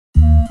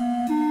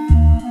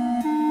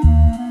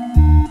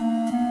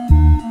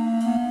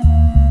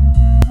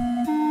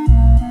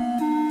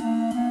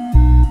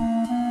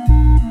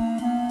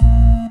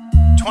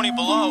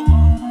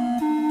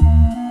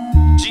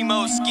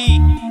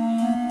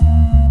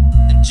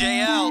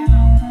JL.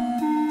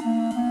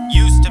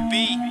 Used to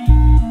be.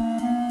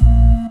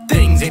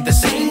 Things ain't the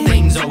same,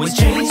 things always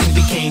change. Things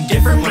became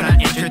different when I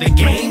entered the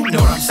game.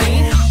 Know what I'm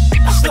saying?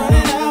 I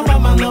started out by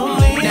my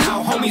lonely.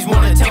 Now homies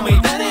wanna tell me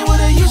that ain't what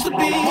I used to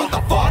be. What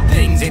the fuck?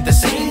 Things ain't the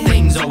same,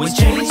 things always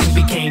change. Things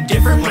became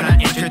different when I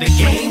entered the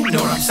game.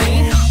 Know what I'm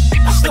saying?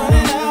 I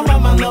started out by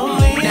my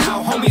lonely.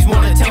 Now homies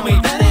wanna tell me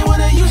that ain't what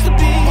I used to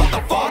be. What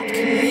the fuck?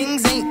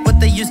 Things ain't what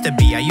they used to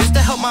be. I used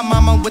to help my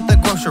mama with the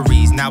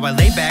groceries. Now I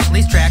lay back,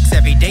 lace tracks,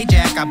 everyday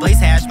jack. I blaze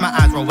hash, my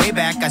eyes roll way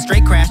back. I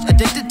straight crashed,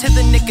 addicted to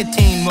the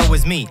nicotine. Woe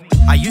is me.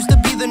 I used to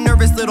be the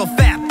nervous little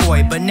fat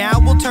boy, but now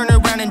we'll turn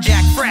around and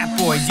jack frat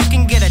boys. You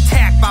can get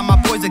attacked by my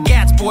boys, a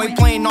Gats boy.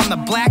 Playing on the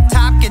black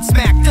top, get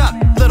smacked up.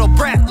 Little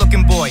brat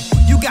looking boy.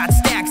 You got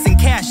stacks and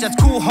cash, that's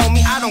cool,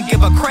 homie. I don't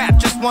give a crap,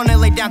 just wanna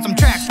lay down some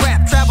tracks.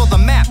 Rap, travel the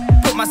map,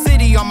 put my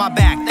city on my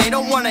back. They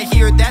don't wanna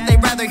hear that, they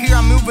rather hear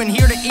I'm moving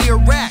here to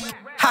Iraq.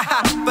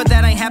 Haha, but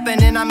that ain't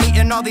happening. I'm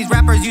meeting all these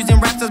rappers using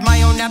raps as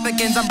my own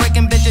napkins. I'm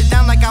breaking bitches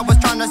down like I was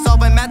trying to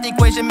solve a math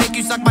equation. Make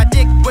you suck my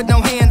dick with no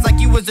hands like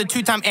you was a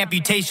 2-time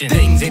amputation.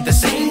 Things ain't the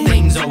same,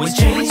 things always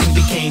change.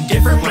 Things became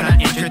different when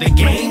I entered the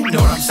game. Know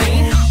what I'm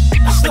saying?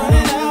 I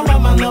started out by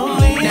my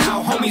lonely.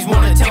 Now homies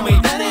wanna tell me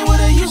that ain't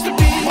what I used to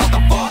be. What the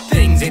fuck?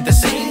 Things ain't the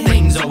same,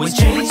 things always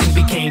change. Things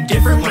became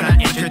different when I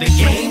entered the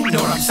game.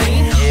 Know what I'm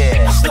saying?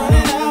 Yeah. I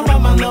started out by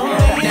my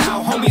lonely.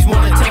 Now homies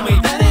wanna tell me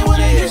that ain't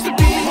what I used to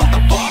be. What the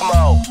fuck?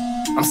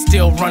 I'm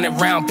still running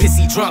around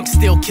pissy drunk,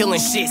 still killing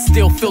shit,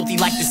 still filthy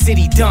like the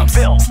city dumps.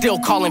 Still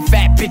calling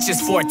fat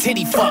bitches for a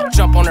titty fuck.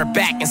 Jump on her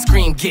back and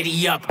scream,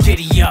 giddy up,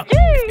 giddy up.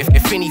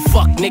 If any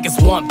fuck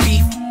niggas want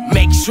beef,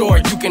 make sure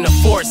you can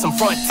afford some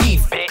front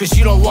teeth. Cause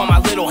you don't want my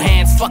little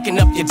hands fucking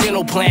up your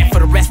dental plan. For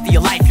the rest of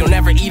your life, you'll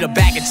never eat a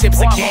bag of chips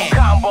again.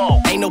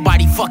 Ain't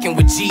nobody fucking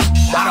with G.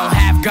 I don't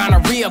have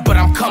gonorrhea, but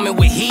I'm coming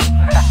with heat.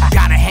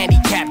 Got a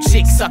handicapped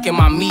chick sucking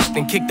my meat,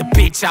 then kick the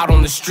bitch out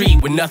on the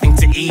street with nothing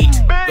to eat.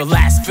 The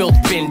last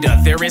filth bender,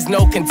 there is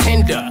no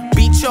contender.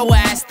 Beat your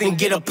ass, then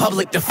get a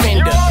public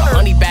defender. The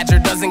honey badger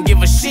doesn't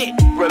give a shit.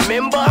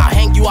 Remember? I'll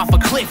hang you off a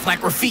cliff like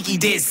Rafiki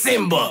did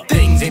Simba.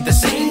 Things ain't the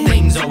same,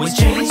 things always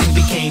change. Things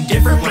became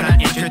different when I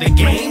entered the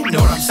game.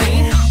 Know what I'm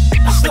saying?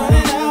 I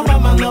started out by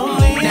my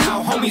lonely.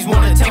 Now homies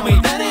wanna tell me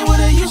that ain't what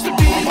I used to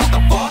be. What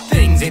the fuck?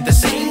 Things ain't the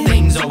same,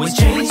 things always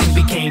change. Things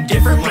became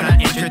different when I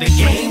entered the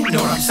game.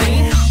 Know what I'm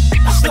saying?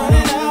 I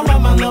started out by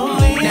my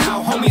lonely.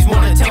 Now homies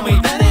wanna tell me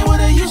that ain't what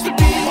I used to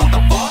be. What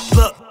the fuck?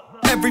 Look,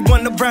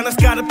 everyone around us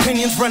got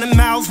opinions, running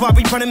mouths while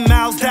we running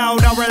mouths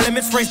out. Our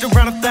limits raised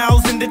around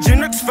 1,000.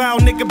 Degenerates foul,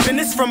 nigga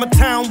business from a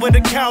town where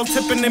the cow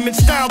tipping image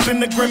style been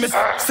the grimace.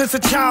 Since a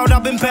child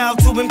I've been bowed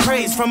to and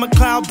praised. From a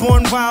cloud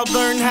born wild,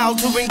 learn how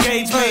to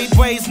engage. Made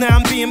ways, now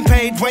I'm being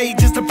paid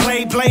wages to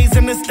play.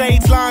 Blazing the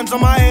stage lines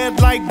on my head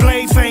like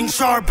blades. Fang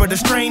sharper, the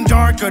strain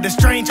darker, the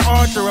strange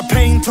Arthur. A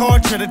pain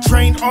torture, the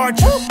trained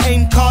archer.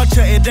 Ain't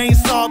culture, it ain't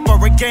soft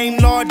or a game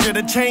larger.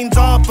 The chains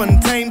off,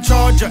 untamed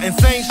charger,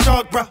 insane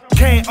shark, bruh.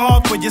 Can't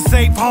off with your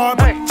safe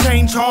harbor.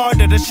 Change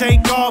harder to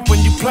shake off when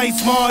you play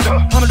smarter.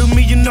 I'ma do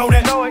me, you know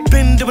that.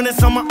 Been doing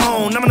this on my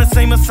own. I'm on the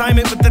same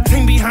assignment with the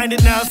team behind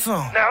it, now it's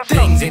on.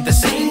 Things ain't the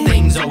same,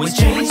 things always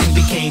change. Things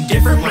became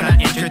different when I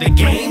entered the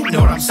game.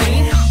 Know what I'm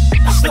saying?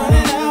 I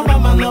started out by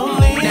my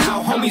lonely.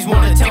 Now homies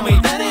wanna tell me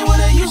that ain't